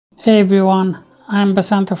Hey everyone, I'm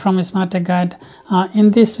Basanta from Smart Tech Guide.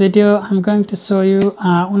 In this video, I'm going to show you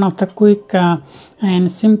one of the quick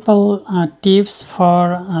and simple tips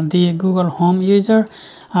for the Google Home user.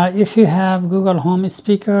 If you have Google Home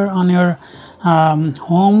speaker on your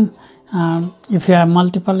home, if you have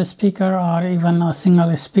multiple speaker or even a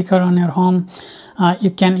single speaker on your home,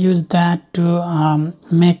 you can use that to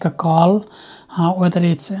make a call. Whether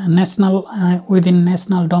it's national within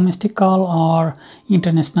national domestic call or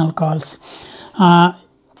international calls.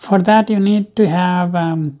 For that you need to have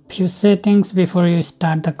few settings before you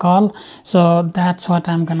start the call, so that's what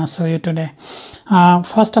I'm gonna show you today.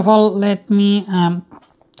 First of all, let me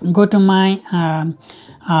go to my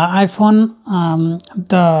iPhone.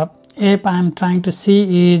 The app I'm trying to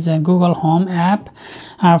see is a Google Home app.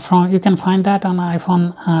 You can find that on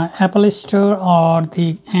iPhone Apple Store or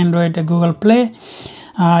the Android Google Play.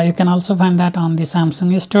 You can also find that on the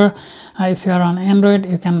Samsung Store. If you are on Android,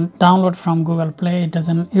 you can download from Google Play.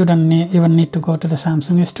 You don't even need to go to the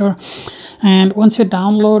Samsung Store. And once you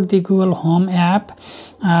download the Google Home app,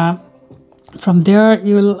 from there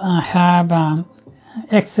you will have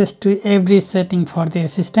access to every setting for the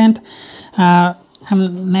assistant.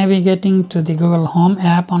 I'm navigating to the Google Home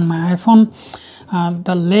app on my iPhone.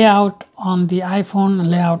 The layout on the iPhone,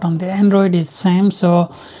 layout on the Android is same.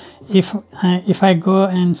 So if I go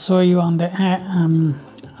and show you on the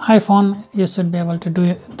iPhone, you should be able to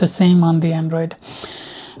do the same on the Android.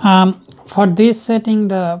 For this setting,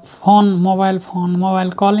 the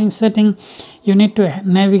mobile calling setting, you need to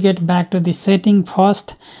navigate back to the setting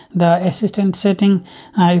first, the assistant setting.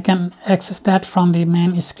 You can access that from the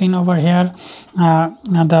main screen over here,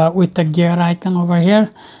 with the gear icon over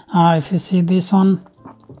here. If you see this one,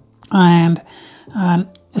 and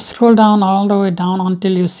scroll down all the way down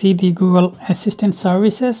until you see the Google Assistant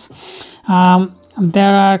services.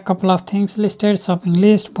 There are a couple of things listed: shopping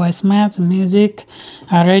list, voice match, music,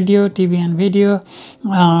 radio, TV and video,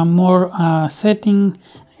 more setting,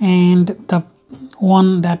 and the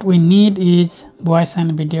one that we need is voice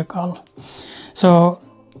and video call. So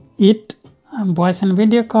voice and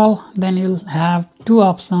video call, then you'll have two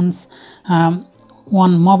options,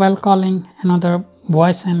 one mobile calling, another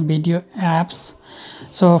voice and video apps.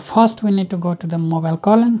 So first we need to go to the mobile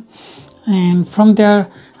calling, and from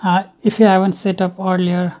there, if you haven't set up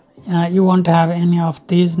earlier, you won't have any of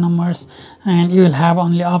these numbers, and you will have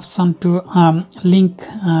only option to link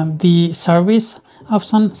the service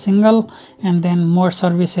option single, and then more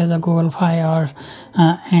services, a Google Fi or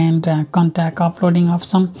and contact uploading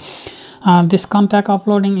option. This contact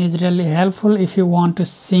uploading is really helpful if you want to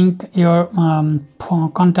sync your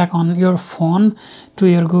contact on your phone to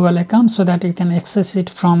your Google account so that you can access it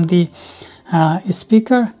from the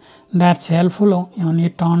speaker. That's helpful when you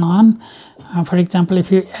turn on. For example, if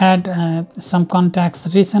you add some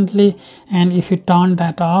contacts recently and if you turn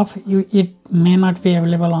that off, it may not be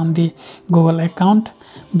available on the Google account,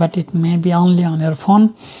 but it may be only on your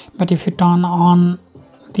phone. But if you turn on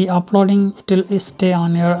the uploading, it will stay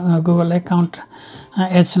on your Google account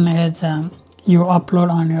as soon as you upload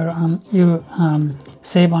on your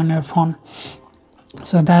save on your phone.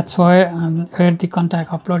 So that's why where the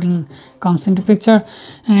contact uploading comes into picture.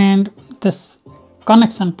 And this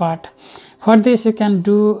connection part, for this you can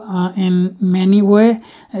do in many way.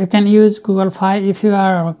 You can use Google Fi. If you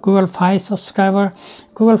are a Google Fi subscriber,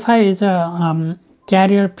 Google Fi is a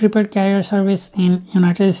prepaid carrier service in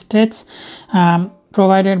United States,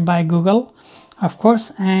 provided by Google, of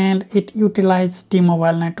course, and it utilizes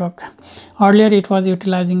T-Mobile network. Earlier it was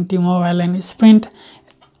utilizing T-Mobile and Sprint.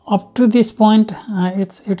 Up to this point,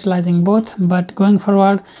 it's utilizing both, but going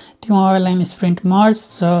forward, T-Mobile and Sprint merged,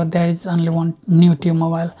 so there is only one new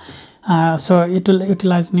T-Mobile. So it will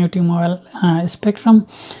utilize new T-Mobile spectrum,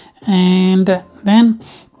 and then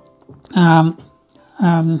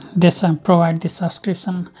this provide the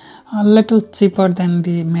subscription a little cheaper than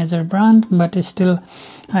the major brand, but it's still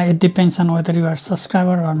it depends on whether you are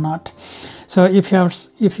subscriber or not. So if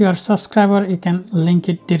you are subscriber, you can link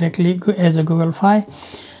it directly as a Google Fi.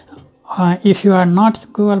 If you are not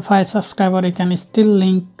Google Fi subscriber, you can still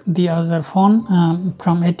link the other phone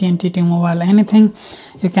from AT&T, T-Mobile, anything.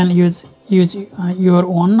 You can use your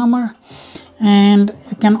own number, and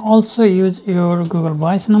you can also use your Google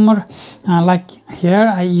Voice number. Like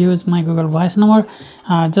here I use my Google Voice number.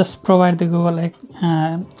 Just provide the Google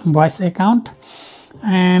Voice account.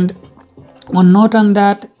 And one note on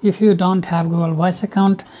that, if you don't have Google Voice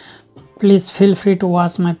account, please feel free to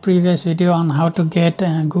watch my previous video on how to get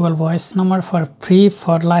a Google Voice number for free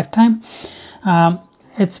for lifetime.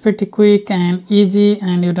 it's pretty quick and easy,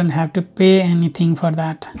 and you don't have to pay anything for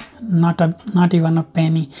that, not even a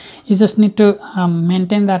penny. You just need to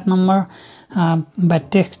maintain that number by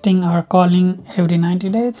texting or calling every 90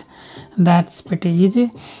 days. That's pretty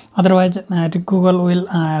easy. Otherwise Google will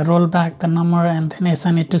roll back the number and then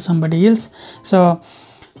assign it to somebody else. So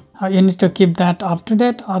you need to keep that up to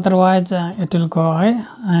date, otherwise it will go away.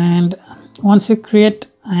 And once you create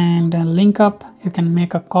and link up, you can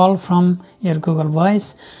make a call from your Google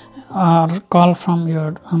Voice or call from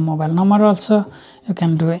your mobile number also. You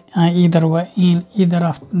can do it either way in either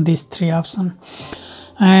of these three options.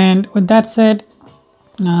 And with that said,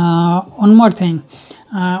 one more thing,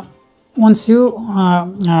 once you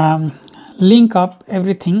link up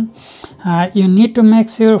everything, you need to make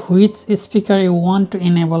sure which speaker you want to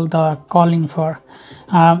enable the calling for.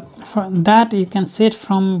 For that you can set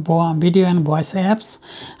from video and voice apps.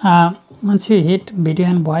 Once you hit video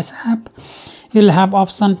and voice app, you'll have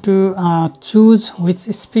option to choose which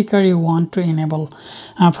speaker you want to enable.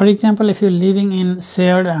 For example, if you're living in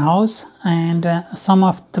shared house and some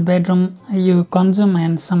of the bedroom you consume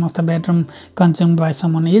and some of the bedroom consumed by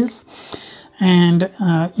someone else, and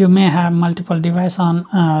you may have multiple devices on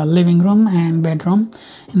living room and bedroom,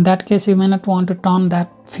 in that case you may not want to turn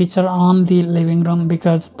that feature on the living room,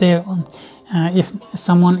 because they if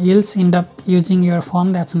someone else end up using your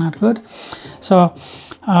phone, that's not good. So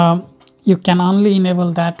you can only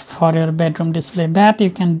enable that for your bedroom display. That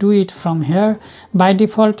you can do it from here. By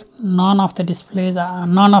default, none of the displays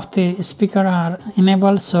none of the speaker are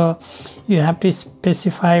enabled, so you have to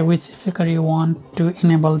specify which speaker you want to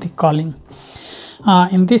enable the calling.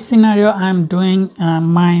 In this scenario, I am doing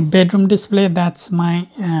my bedroom display. That's my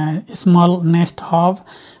small Nest Hub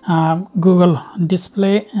Google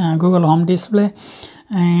display, Google Home display,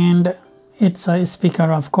 and it's a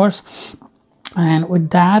speaker, of course. And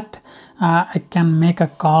with that, I can make a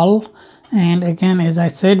call. And again, as I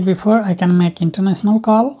said before, I can make international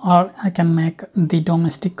call or I can make the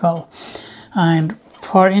domestic call. And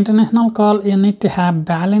for international call, you need to have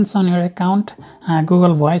balance on your account,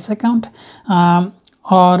 Google Voice account,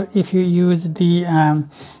 or if you use the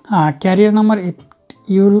carrier number, it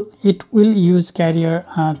will use carrier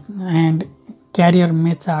and carrier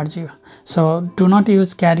may charge you. So do not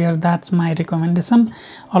use carrier, that's my recommendation.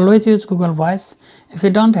 Always use Google Voice. If you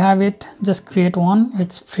don't have it, just create one,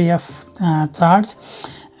 it's free of charge.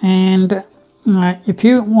 And if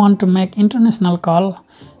you want to make international call,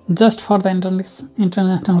 just for the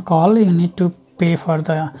international call, you need to pay for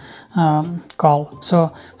the call.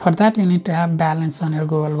 So for that, you need to have balance on your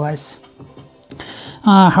Google Voice.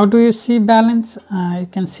 How do you see balance? You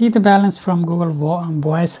can see the balance from Google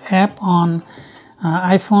Voice app on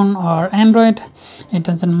iPhone or Android. It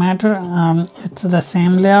doesn't matter, it's the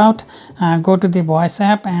same layout. Go to the Voice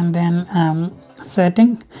app and then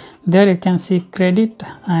setting. There you can see credit,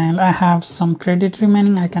 and I have some credit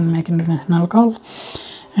remaining. I can make international call.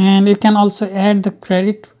 And you can also add the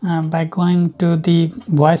credit by going to the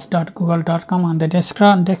voice.google.com on the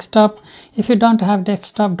desktop. If you don't have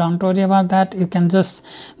desktop, don't worry about that. You can just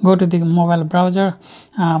go to the mobile browser,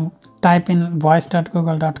 type in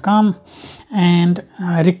voice.google.com and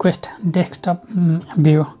request desktop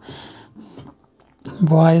view.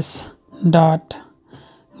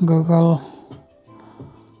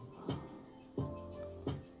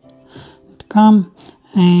 voice.google.com,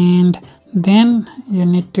 and then you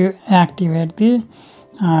need to activate the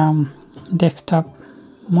desktop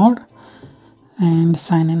mode and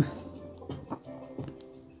sign in.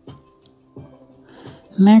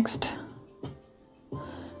 Next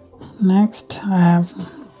I have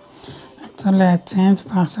actually I changed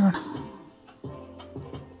password.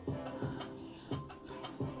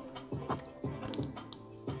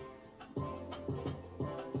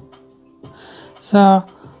 So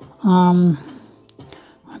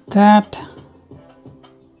that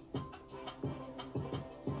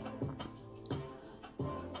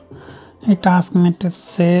it asked me to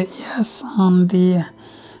say yes on the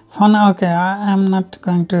phone. Okay, I am not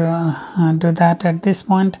going to do that at this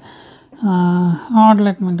point, or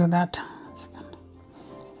let me do that.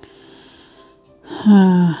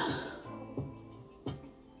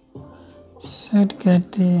 Should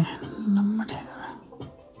get the number here.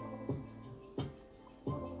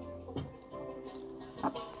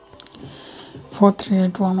 Four three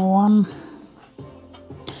eight one one.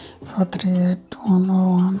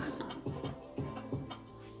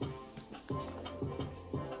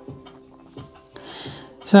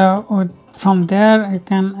 So from there you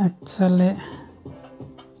can actually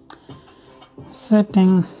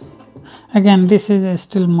setting. Again, this is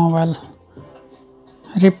still mobile.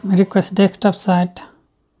 Request desktop site.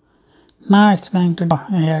 Now it's going to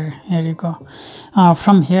here you go.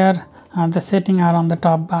 From here the setting are on the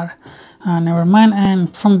top bar, never mind,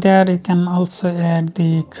 and from there you can also add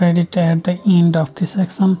the credit at the end of the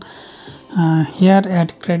section. Here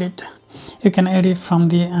add credit, you can add it from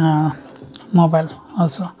the mobile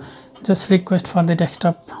also, just request for the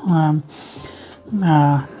desktop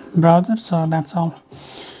browser. So that's all,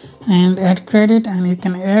 and add credit, and you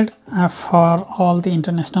can add for all the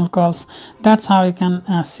international calls. That's how you can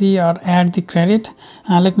see or add the credit.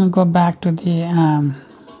 Let me go back to the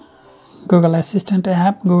Google Assistant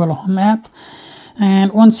app, Google Home app,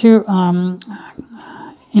 and once you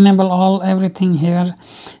enable everything here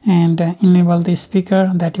and enable the speaker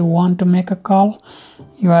that you want to make a call,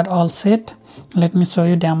 you are all set. Let me show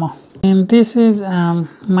you demo. And this is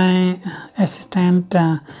my assistant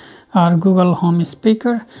or Google Home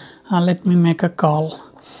speaker. Let me make a call.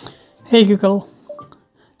 Hey Google,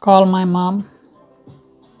 call my mom.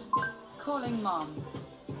 Calling mom.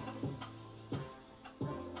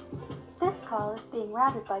 This call is being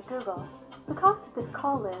routed by Google. The cost of this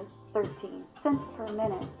call is 13 cents per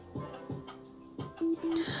minute.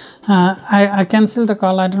 I cancel the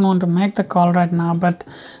call. I don't want to make the call right now, but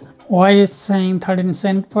why it's saying 13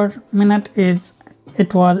 cents per minute is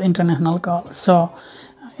it was international call. So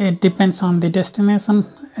it depends on the destination.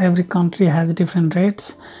 Every country has different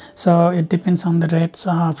rates, so it depends on the rates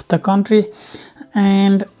of the country.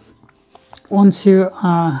 And once you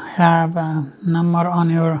have a number on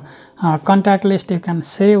your contact list, you can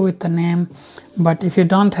save with the name, but if you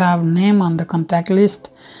don't have name on the contact list,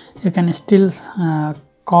 you can still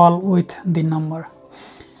call with the number.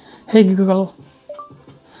 Hey Google,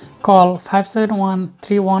 call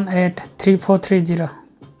 571-318-3430.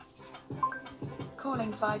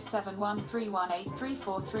 Calling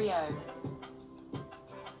 571-318-3430.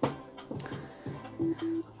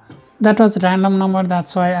 That was a random number,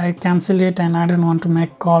 that's why I cancel it, and I don't want to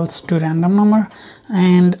make calls to random number.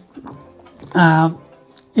 And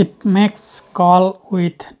it makes call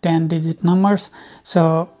with 10-digit numbers,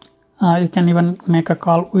 so you can even make a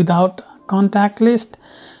call without contact list,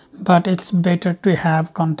 but it's better to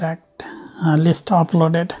have contact list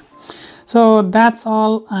uploaded. So that's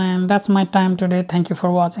all, and that's my time today. Thank you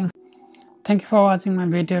for watching. Thank you for watching my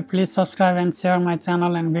video. Please subscribe and share my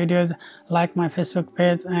channel and videos, like my Facebook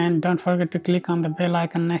page, and don't forget to click on the bell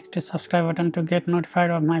icon next to subscribe button to get notified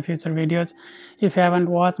of my future videos. If you haven't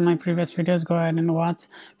watched my previous videos, go ahead and watch.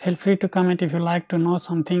 Feel free to comment if you like to know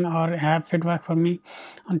something or have feedback for me.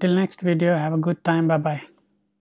 Until next video, have a good time. Bye bye.